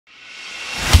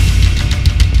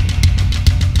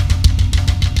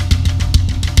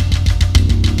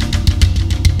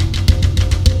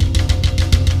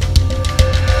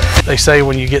They say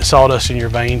when you get sawdust in your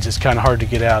veins, it's kind of hard to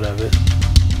get out of it.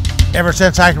 Ever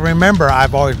since I can remember,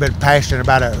 I've always been passionate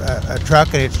about a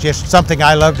truck, and it's just something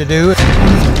I love to do.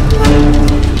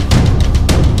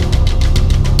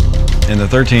 In the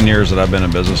 13 years that I've been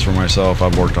in business for myself,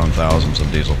 I've worked on thousands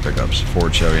of diesel pickups,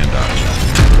 Ford, Chevy, and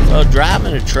Dodge. Well,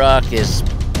 driving a truck is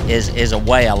a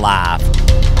way of life.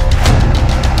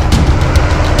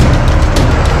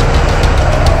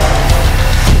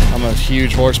 I'm a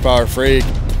huge horsepower freak.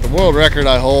 The world record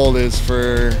I hold is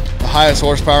for the highest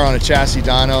horsepower on a chassis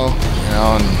dyno,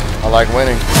 and I like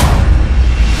winning.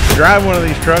 To drive one of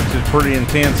these trucks is pretty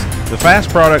intense. The FASS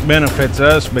product benefits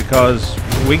us because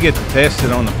we get to test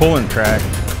it on the pulling track,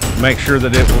 make sure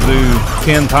that it will do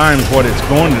 10 times what it's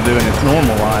going to do in its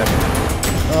normal life.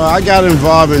 I got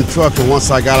involved in trucking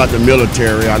once I got out of the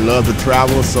military. I love to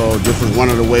travel, so this was one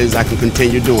of the ways I can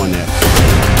continue doing that.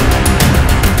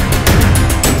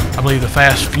 I believe the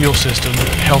FASS fuel system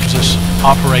helps us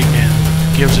operate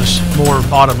and gives us more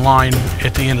bottom line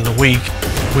at the end of the week.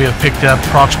 We have picked up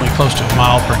approximately close to a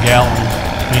mile per gallon.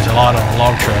 It means a lot on a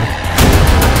log truck.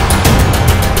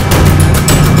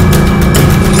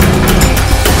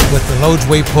 With the loads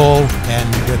we pull and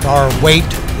with our weight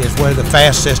is where the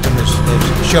FASS system has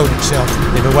showed itself.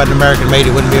 If it wasn't American made,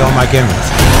 it wouldn't be on my gimbals.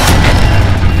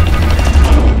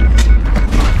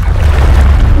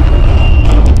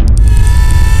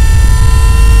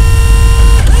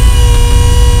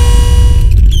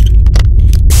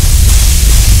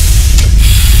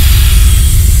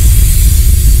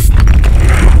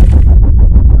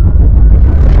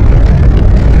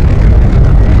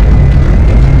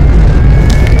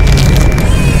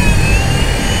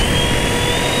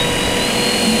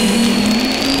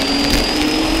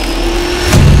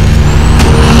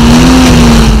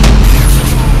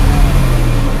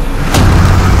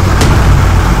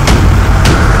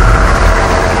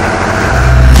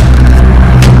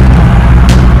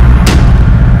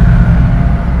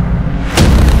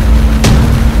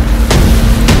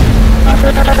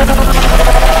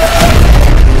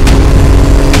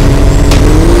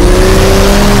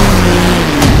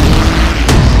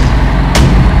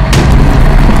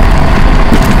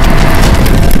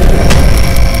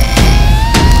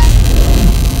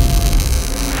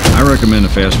 I recommend a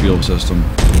FASS fuel system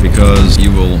because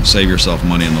you will save yourself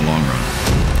money in the long run.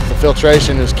 The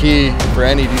filtration is key for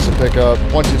any diesel pickup.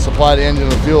 Once you supply the engine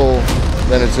with fuel,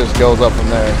 then it just goes up from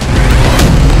there.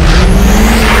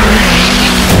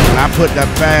 When I put that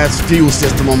FASS fuel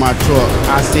system on my truck,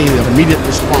 I seen an immediate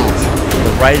response.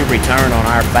 The rate of return on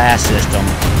our FASS system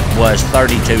was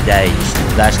 32 days.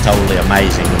 That's totally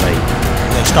amazing to me.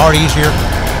 They start easier,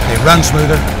 they run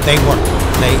smoother, they work.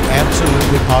 They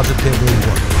absolutely, positively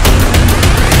work.